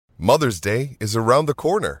Mother's Day is around the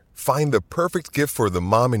corner. Find the perfect gift for the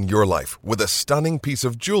mom in your life with a stunning piece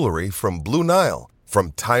of jewelry from Blue Nile.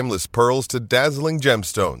 From timeless pearls to dazzling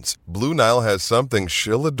gemstones, Blue Nile has something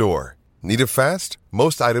she'll adore. Need it fast?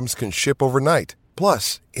 Most items can ship overnight.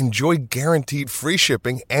 Plus, enjoy guaranteed free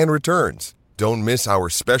shipping and returns. Don't miss our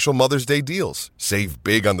special Mother's Day deals. Save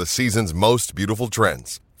big on the season's most beautiful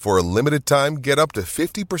trends. For a limited time, get up to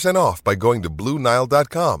 50% off by going to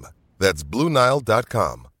BlueNile.com. That's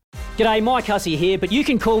BlueNile.com. G'day, Mike Hussey here, but you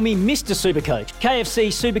can call me Mr. Supercoach. KFC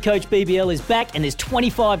Supercoach BBL is back and there's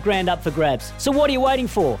 25 grand up for grabs. So what are you waiting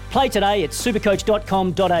for? Play today at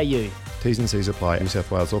supercoach.com.au. T's and C's apply. New South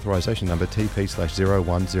Wales authorisation number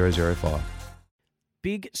TP/01005.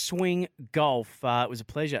 Big Swing Golf. It was a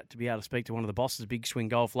pleasure to be able to speak to one of the bosses of Big Swing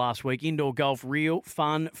Golf last week. Indoor golf, real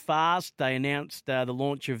fun, fast. They announced the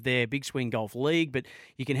launch of their Big Swing Golf League, but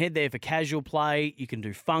you can head there for casual play. You can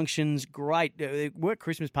do functions. Great. Work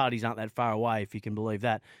Christmas parties aren't that far away, if you can believe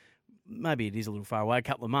that. Maybe it is a little far away, a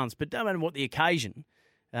couple of months, but don't matter what the occasion.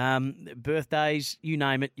 Birthdays, you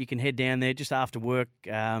name it, you can head down there just after work,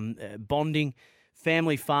 bonding.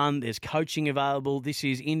 Family fun. There's coaching available. This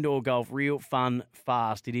is indoor golf, real fun,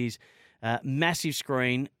 fast. It is massive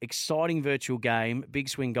screen, exciting virtual game. Big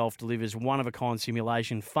Swing Golf delivers one-of-a-kind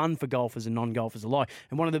simulation, fun for golfers and non-golfers alike.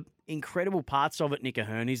 And one of the incredible parts of it, Nick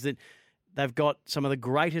Ahern, is that they've got some of the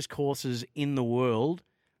greatest courses in the world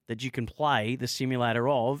that you can play the simulator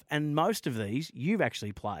of. And most of these you've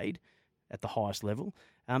actually played at the highest level.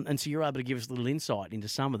 And so you're able to give us a little insight into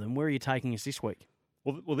some of them. Where are you taking us this week?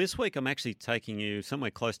 Well, this week I'm actually taking you somewhere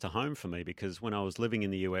close to home for me because when I was living in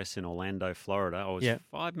the US in Orlando, Florida, I was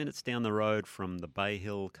 5 minutes down the road from the Bay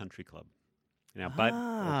Hill Country Club. Now,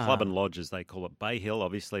 or Club and Lodge, as they call it. Bay Hill,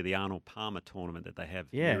 obviously the Arnold Palmer tournament that they have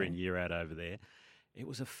year in, year out over there. It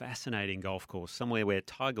was a fascinating golf course, somewhere where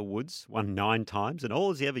Tiger Woods won 9 times, and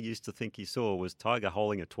all he ever used to think he saw was Tiger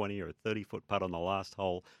holding a 20 or a 30-foot putt on the last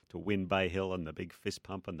hole to win Bay Hill and the big fist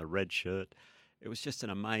pump and the red shirt. It was just an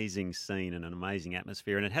amazing scene and an amazing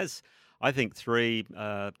atmosphere. And it has, I think,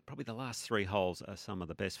 probably the last 3 holes are some of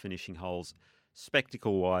the best finishing holes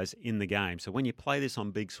spectacle-wise in the game. So when you play this on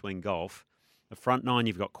Big Swing Golf, the front 9,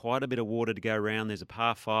 you've got quite a bit of water to go around. There's a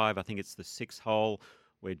par 5, I think it's the 6th hole,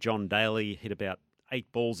 where John Daly hit about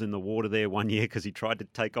 8 balls in the water there one year because he tried to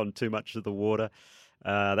take on too much of the water.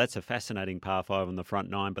 That's a fascinating par 5 on the front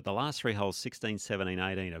 9. But the last 3 holes, 16, 17,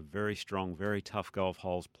 18, are very strong, very tough golf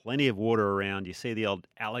holes. Plenty of water around. You see the old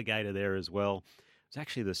alligator there as well. It's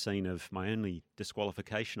actually the scene of my only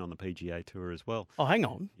disqualification on the PGA Tour as well. Oh, hang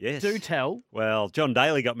on. Yes. Do tell. Well, John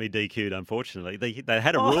Daly got me DQ'd, unfortunately. They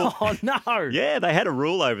had a rule. Oh, no. Yeah, they had a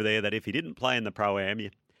rule over there that if you didn't play in the Pro-Am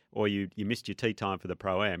or you missed your tee time for the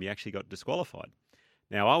Pro-Am, you actually got disqualified.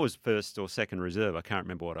 Now, I was first or second reserve. I can't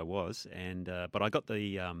remember what I was, but I got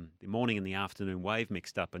the morning and the afternoon wave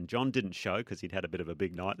mixed up, and John didn't show because he'd had a bit of a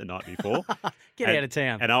big night the night before. Get out of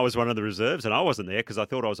town. And I was one of the reserves, and I wasn't there because I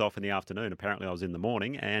thought I was off in the afternoon. Apparently, I was in the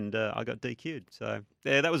morning, and I got DQ'd. So,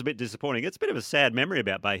 yeah, that was a bit disappointing. It's a bit of a sad memory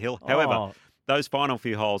about Bay Hill. However, those final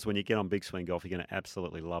few holes, when you get on Big Swing Golf, you're going to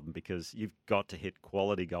absolutely love them because you've got to hit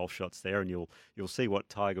quality golf shots there, and you'll see what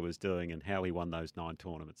Tiger was doing and how he won those 9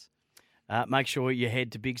 tournaments. Make sure you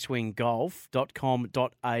head to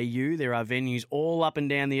bigswinggolf.com.au. There are venues all up and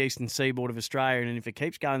down the eastern seaboard of Australia, and if it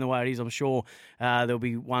keeps going the way it is, I'm sure there'll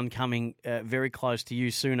be one coming very close to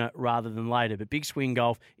you sooner rather than later. But Big Swing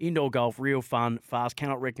Golf, indoor golf, real fun, fast.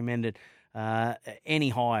 Cannot recommend it any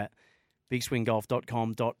higher.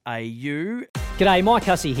 bigswinggolf.com.au. G'day, Mike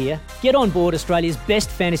Hussey here. Get on board Australia's best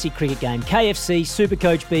fantasy cricket game, KFC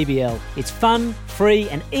Supercoach BBL. It's fun, free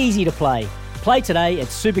and easy to play. Play today at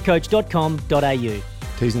supercoach.com.au.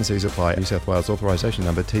 T's and C's apply. New South Wales authorisation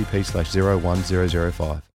number TP/01005.